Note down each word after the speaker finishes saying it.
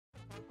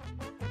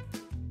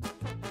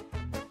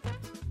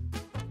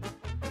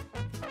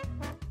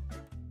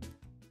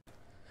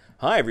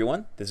Hi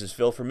everyone, this is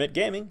Phil from Mitt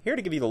Gaming, here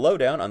to give you the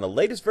lowdown on the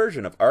latest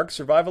version of Ark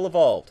Survival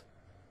Evolved.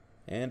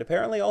 And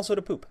apparently also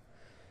to poop.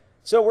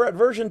 So we're at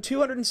version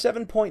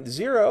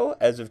 207.0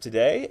 as of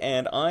today,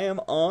 and I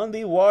am on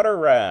the Water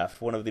Raft,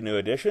 one of the new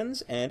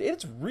additions, and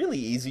it's really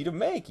easy to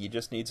make. You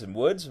just need some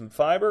wood, some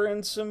fiber,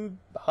 and some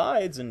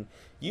hides, and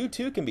you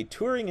too can be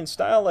touring in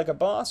style like a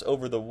boss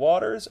over the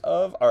waters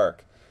of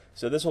Ark.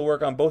 So this will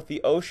work on both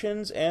the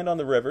oceans and on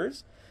the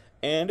rivers,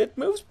 and it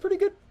moves pretty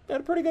good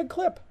at a pretty good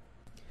clip.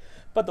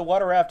 But the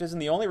Water Raft isn't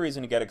the only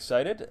reason to get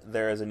excited.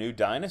 There is a new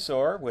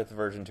dinosaur with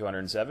version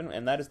 207,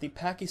 and that is the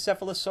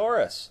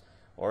Pachycephalosaurus,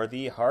 or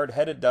the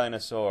hard-headed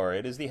dinosaur.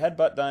 It is the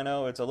headbutt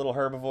dino. It's a little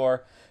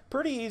herbivore.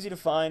 Pretty easy to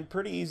find,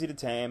 pretty easy to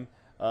tame.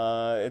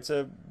 It's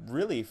a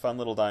really fun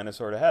little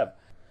dinosaur to have.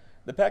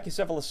 The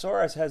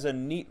Pachycephalosaurus has a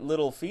neat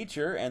little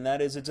feature, and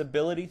that is its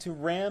ability to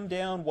ram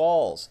down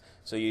walls.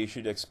 So you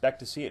should expect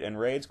to see it in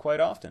raids quite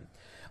often.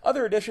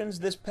 Other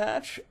additions this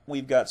patch,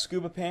 we've got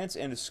Scuba Pants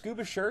and a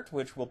Scuba Shirt,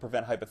 which will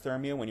prevent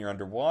hypothermia when you're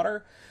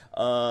underwater.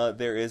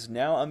 There is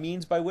now a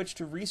means by which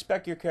to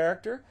respec your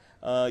character.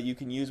 You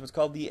can use what's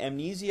called the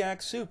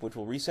Amnesiac Soup, which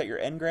will reset your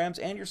Engrams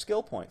and your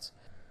skill points.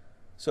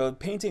 So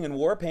painting and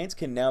Warpaints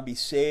can now be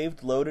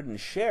saved, loaded, and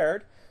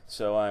shared.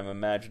 So I'm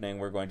imagining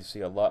we're going to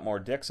see a lot more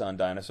dicks on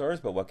dinosaurs,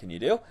 but what can you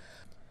do?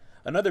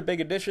 Another big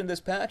addition this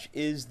patch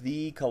is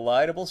the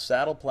collidable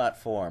saddle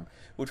platform,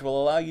 which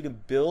will allow you to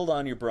build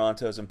on your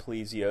Brontos and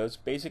Plesios,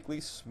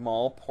 basically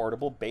small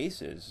portable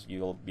bases.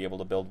 You'll be able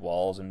to build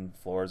walls and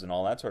floors and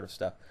all that sort of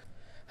stuff.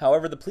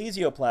 However, the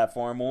Plesio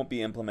platform won't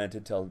be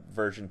implemented till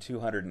version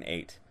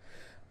 208.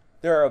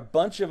 There are a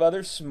bunch of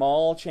other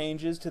small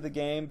changes to the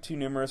game, too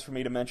numerous for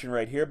me to mention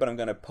right here, but I'm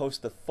going to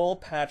post the full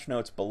patch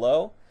notes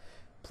below.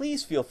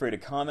 Please feel free to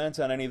comment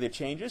on any of the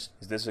changes.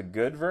 Is this a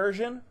good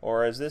version,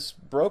 or has this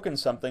broken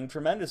something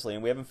tremendously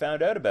and we haven't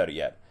found out about it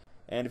yet?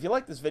 And if you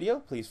like this video,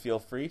 please feel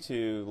free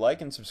to like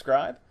and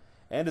subscribe.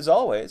 And as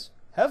always,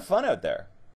 have fun out there.